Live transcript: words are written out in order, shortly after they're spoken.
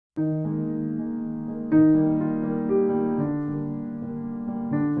Let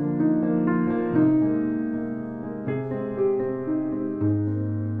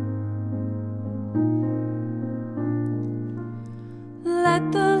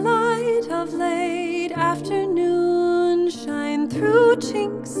the light of late afternoon shine through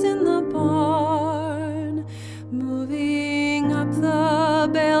chinks in the barn, moving up the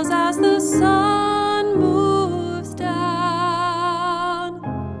bales as the sun moves down.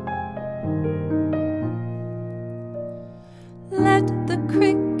 Let the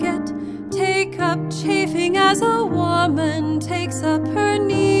cricket take up chafing as a woman takes up her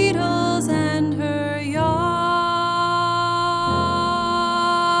needles and her yarn.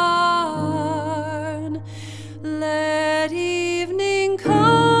 Let evening come.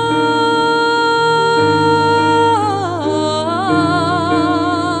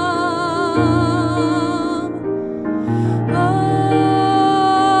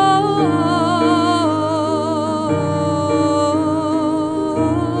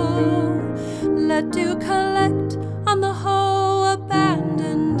 Let dew collect on the hoe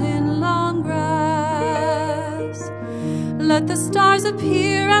abandoned in long grass. Let the stars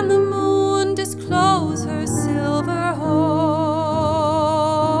appear and the moon disclose her silver horn.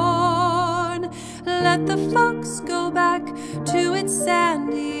 Let the fox go back to its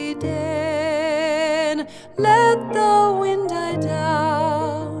sandy den. Let the wind die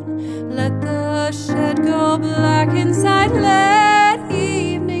down. Let the shed go black inside. Let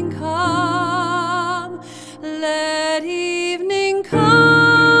evening come. Let evening come.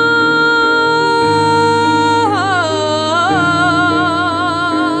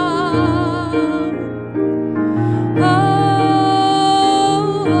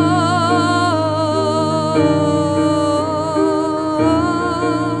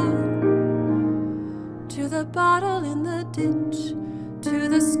 To the bottle in the ditch, to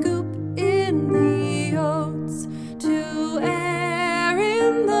the scoop in the oats, to air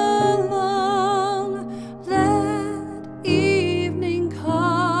in the lung. Let evening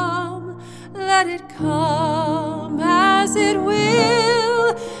come, let it come as it will.